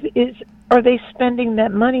have is, are they spending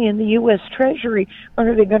that money in the U.S. Treasury, or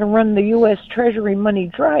are they going to run the U.S. Treasury money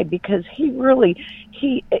dry? Because he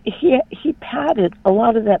padded a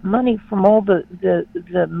lot of that money from all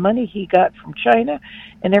the money he got from China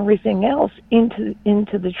and everything else into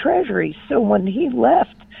the Treasury. So when he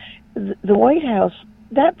left the White House,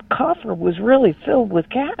 that coffer was really filled with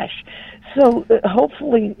cash. So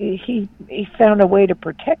hopefully he found a way to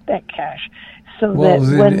protect that cash. So well,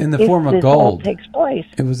 that it was in the form of gold. Takes place.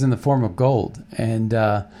 It was in the form of gold, and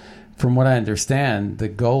from what I understand, the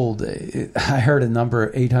gold, I heard a number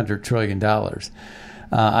of $800 trillion.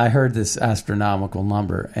 I heard this astronomical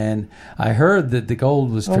number, and I heard that the gold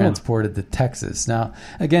was transported to Texas. Now,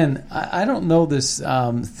 again, I don't know this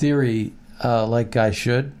theory like I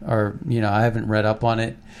should, or I haven't read up on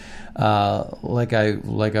it like I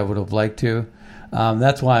would have liked to.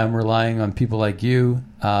 That's why I'm relying on people like you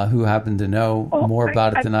who happen to know more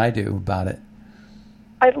about it than I do about it.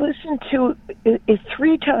 I listened to it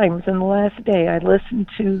 3 times in the last day. I listened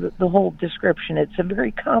to the whole description. It's a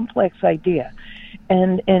very complex idea.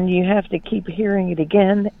 And you have to keep hearing it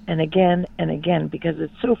again and again and again because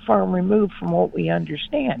it's so far removed from what we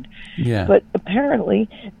understand. Yeah. But apparently,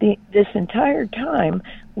 this entire time,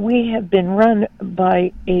 we have been run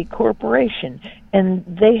by a corporation, and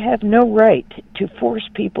they have no right to force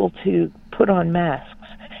people to put on masks.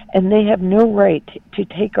 And they have no right to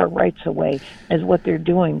take our rights away, as what they're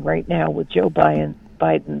doing right now with Joe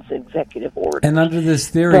Biden's executive order. And under this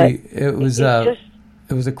theory, it was a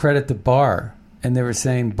credit to Barr. And they were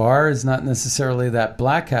saying Barr is not necessarily that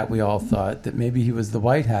black hat we all thought, that maybe he was the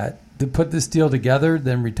white hat. They put this deal together,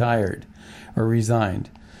 then retired or resigned.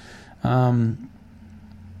 And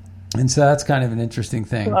so that's kind of an interesting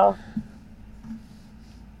thing. Well,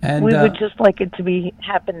 and we would just like it to be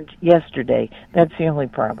happened yesterday. That's the only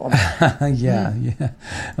problem. Yeah.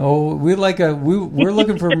 Oh, we're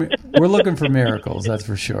looking for miracles. That's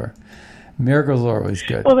for sure. Miracles are always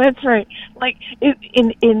good. Well, that's right. Like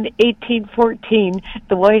in 1814,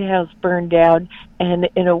 the White House burned down, and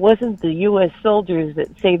it wasn't the U.S. soldiers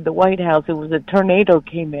that saved the White House. It was a tornado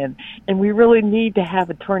came in, and we really need to have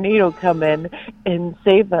a tornado come in and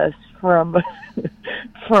save us from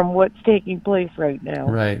what's taking place right now.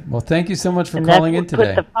 Right. Well, thank you so much for calling in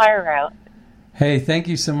today. Put the fire out. Hey, thank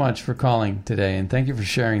you so much for calling today, and thank you for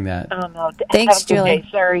sharing that. Oh, no. Thanks, Julie.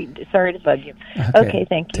 Sorry to bug you. Okay,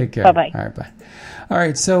 thank you. Take care. Bye-bye. All right, bye. All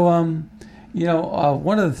right, so, one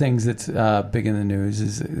of the things that's big in the news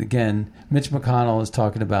is, again, Mitch McConnell is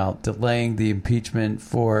talking about delaying the impeachment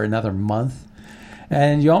for another month.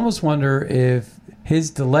 And you almost wonder if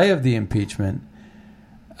his delay of the impeachment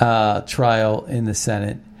trial in the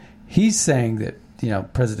Senate, he's saying that,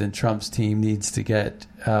 President Trump's team needs to get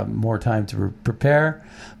more time to prepare.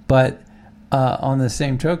 But on the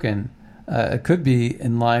same token, it could be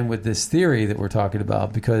in line with this theory that we're talking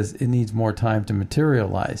about because it needs more time to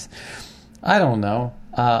materialize. I don't know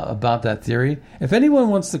about that theory. If anyone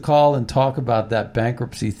wants to call and talk about that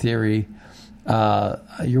bankruptcy theory,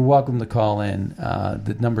 you're welcome to call in.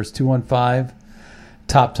 The number's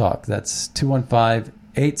 215-TOP-TALK. That's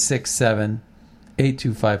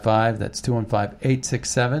 215-867-8255. That's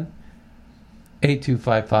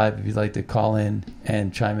 215-867-8255 if you'd like to call in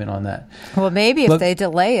and chime in on that. Well, maybe if they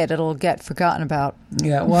delay it, it'll get forgotten about.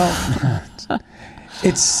 Yeah, well,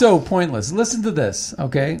 it's so pointless. Listen to this,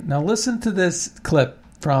 okay? Now listen to this clip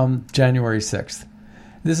from January 6th.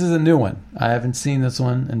 This is a new one. I haven't seen this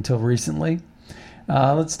one until recently.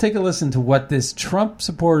 Let's take a listen to what this Trump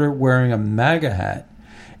supporter wearing a MAGA hat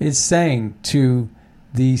is saying to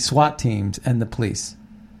the SWAT teams and the police.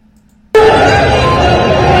 Why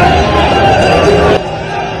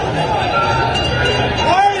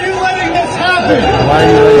are you letting this happen?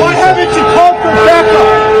 Why haven't you called for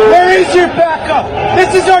backup? Where is your backup?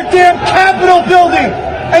 This is our damn Capitol building,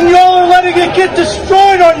 and y'all are letting it get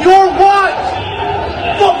destroyed on your watch.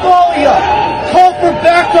 Fuck all of you. Call for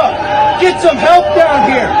backup. Get some help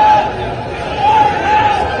down here.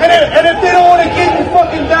 And if they don't want to get you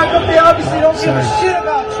fucking backup, they obviously don't give a shit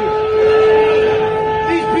about you.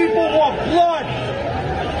 These people want blood.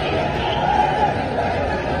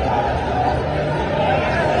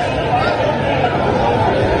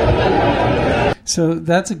 So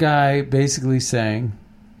that's a guy basically saying,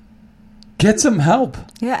 get some help.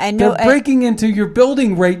 Yeah, and they're breaking into your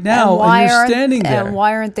building right now, and you're standing there. And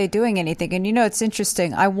why aren't they doing anything? And it's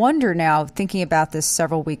interesting. I wonder now, thinking about this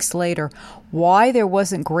several weeks later, why there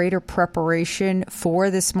wasn't greater preparation for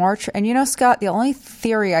this march. And Scott, the only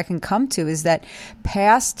theory I can come to is that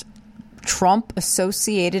past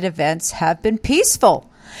Trump-associated events have been peaceful.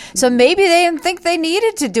 So maybe they didn't think they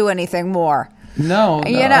needed to do anything more. No,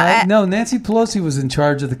 Nancy Pelosi was in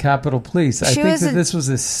charge of the Capitol Police. I think that this was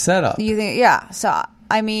a setup. You think, yeah. So,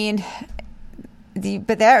 I mean,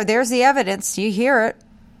 but there's the evidence. You hear it.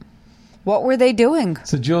 What were they doing?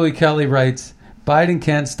 So Julie Kelly writes, Biden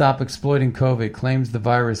can't stop exploiting COVID, claims the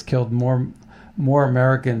virus killed more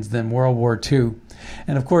Americans than World War II.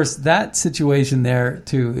 And, of course, that situation there,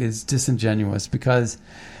 too, is disingenuous because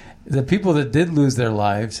the people that did lose their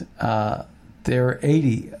lives, they're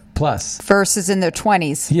 80+ plus versus in their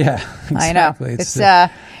 20s. Yeah, exactly. I know.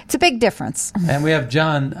 It's a big difference. And we have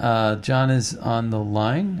John. John is on the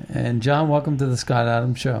line. And John, welcome to the Scott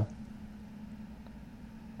Adams Show.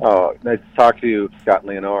 Oh, nice to talk to you, Scott and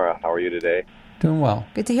Leonora. How are you today? Doing well.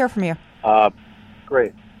 Good to hear from you.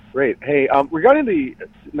 Great. Hey, regarding the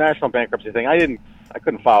national bankruptcy thing, I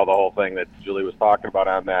couldn't follow the whole thing that Julie was talking about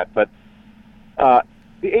on that, but the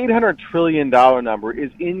 $800 trillion number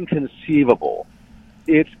is inconceivable.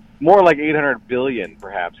 It's more like 800 billion,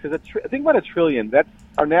 perhaps, because think about a trillion. That's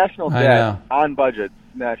our national debt on budget.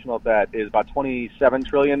 National debt is about 27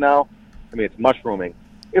 trillion now. I mean, it's mushrooming.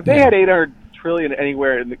 If they had 800 trillion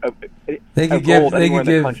anywhere in the country,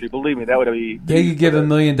 believe me, that would be. They could give $1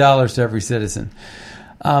 million to every citizen.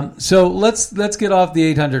 So let's get off the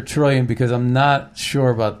 800 trillion because I'm not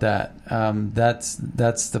sure about that. That's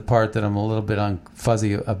the part that I'm a little bit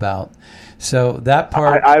fuzzy about. So that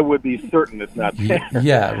part, I would be certain it's not there.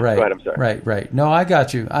 Yeah, right. Go ahead, I'm sorry. Right. No, I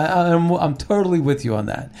got you. I'm totally with you on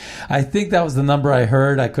that. I think that was the number I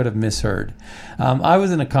heard. I could have misheard. I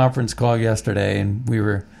was in a conference call yesterday, and we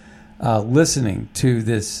were listening to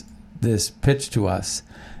this pitch to us,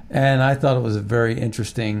 and I thought it was a very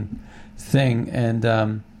interesting thing.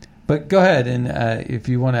 And but go ahead, and if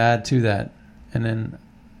you want to add to that, and then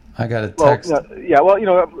I got a text.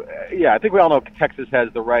 I think we all know Texas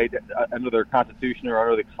has the right under their constitution or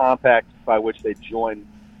under the compact by which they joined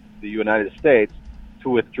the United States to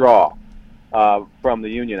withdraw from the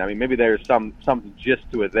Union. I mean, maybe there's some gist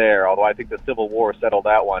to it there, although I think the Civil War settled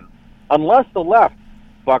that one. Unless the left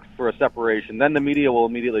bucks for a separation, then the media will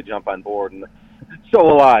immediately jump on board, and so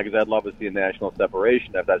will I, because I'd love to see a national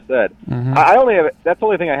separation, as I said. Mm-hmm. That's the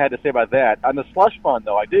only thing I had to say about that. On the slush fund,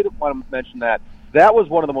 though, I did want to mention that was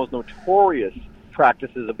one of the most notorious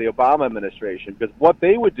practices of the Obama administration, because what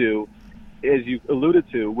they would do, as you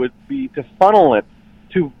alluded to, would be to funnel it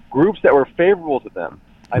to groups that were favorable to them.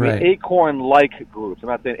 I mean, Acorn-like groups. I'm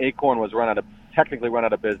not saying Acorn was technically run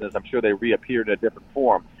out of business. I'm sure they reappeared in a different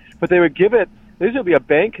form. But they would give it, this would be a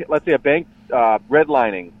bank, let's say a bank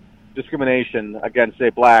redlining discrimination against, say,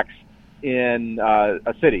 blacks in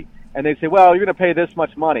a city. And they'd say, well, you're going to pay this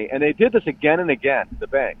much money. And they did this again and again, the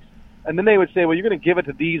banks. And then they would say, well, you're going to give it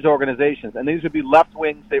to these organizations. And these would be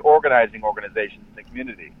left-wing, say, organizing organizations in the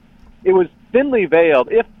community. It was thinly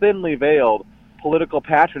veiled political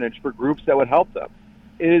patronage for groups that would help them.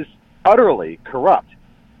 It is utterly corrupt.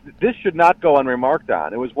 This should not go unremarked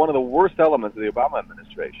on. It was one of the worst elements of the Obama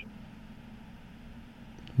administration.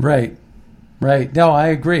 Right. No, I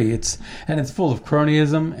agree. It's full of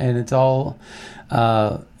cronyism, and it's all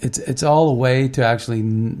a way to actually,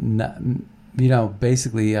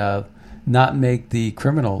 basically not make the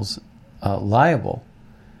criminals liable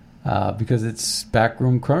because it's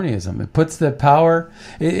backroom cronyism. It puts the power.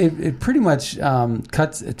 It pretty much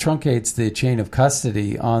truncates the chain of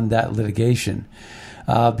custody on that litigation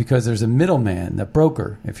because there's a middleman, the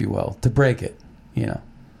broker, if you will, to break it.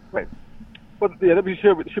 Right. Well, there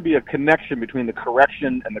should be a connection between the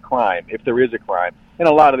correction and the crime, if there is a crime. And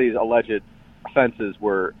a lot of these alleged offenses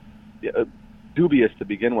were dubious to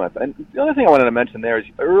begin with. And the other thing I wanted to mention there is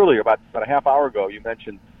earlier, about a half hour ago, you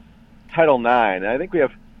mentioned Title IX. And I think we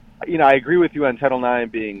have, I agree with you on Title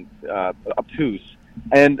IX being obtuse.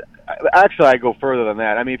 And actually, I go further than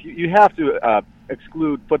that. I mean, if you have to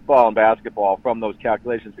exclude football and basketball from those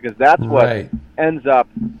calculations, because that's what ends up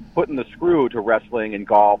putting the screw to wrestling and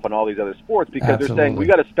golf and all these other sports, because they're saying we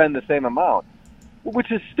got to spend the same amount,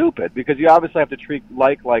 which is stupid, because you obviously have to treat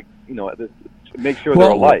make sure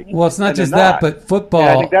they're alike. Well, it's not just that, but football.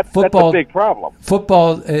 Yeah, I think that's a big problem.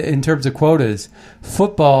 Football, in terms of quotas,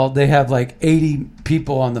 they have like 80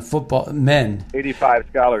 people on the football, men. 85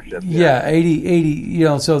 scholarships. Yeah,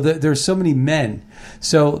 80, so there's so many men.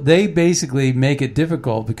 So they basically make it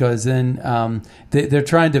difficult because then they're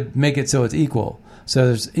trying to make it so it's equal. So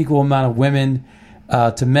there's equal amount of women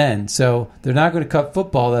to men. So they're not going to cut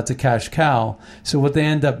football. That's a cash cow. So what they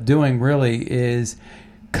end up doing really is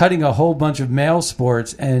cutting a whole bunch of male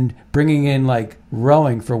sports and bringing in like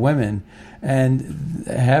rowing for women. And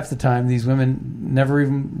half the time these women never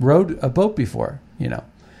even rowed a boat before,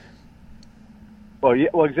 Well, yeah,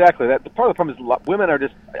 exactly. That part of the problem is women are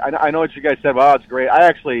just. I know what you guys said. Well, it's great. I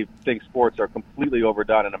actually think sports are completely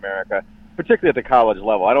overdone in America, particularly at the college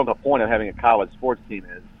level. I don't know the point of having a college sports team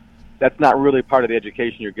is. That's not really part of the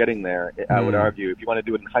education you're getting there. I would argue. If you want to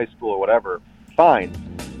do it in high school or whatever, fine.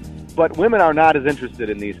 But women are not as interested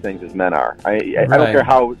in these things as men are. I don't care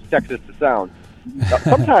how sexist it sounds.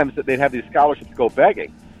 Sometimes they'd have these scholarships go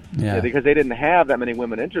begging. because they didn't have that many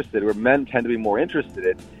women interested, where men tend to be more interested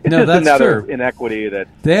in. It's No, just that's another true. inequity that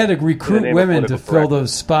They had to recruit women to fill correctness.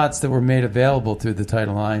 those spots that were made available through the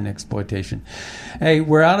Title IX exploitation. Hey,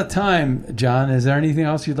 we're out of time, John. Is there anything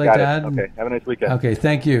else you'd like Got to it. add? Okay, have a nice weekend. Okay,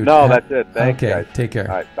 thank you. No, that's it. Thanks, okay, guys. take care.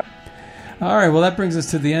 All right, bye. All right, well, that brings us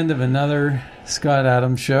to the end of another Scott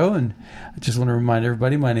Adams show. And I just want to remind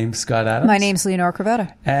everybody, my name's Scott Adams. My name's Leonore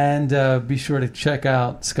Cravetta. And be sure to check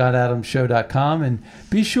out scottadamsshow.com. And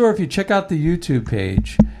be sure, if you check out the YouTube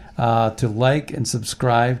page, to like and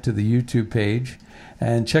subscribe to the YouTube page.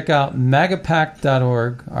 And check out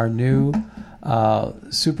magapac.org, our new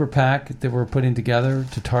super PAC that we're putting together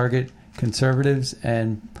to target conservatives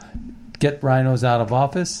and get rhinos out of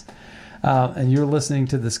office. And you're listening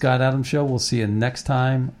to The Scott Adams Show. We'll see you next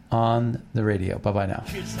time on the radio. Bye-bye now.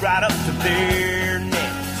 Kids right up to their neck.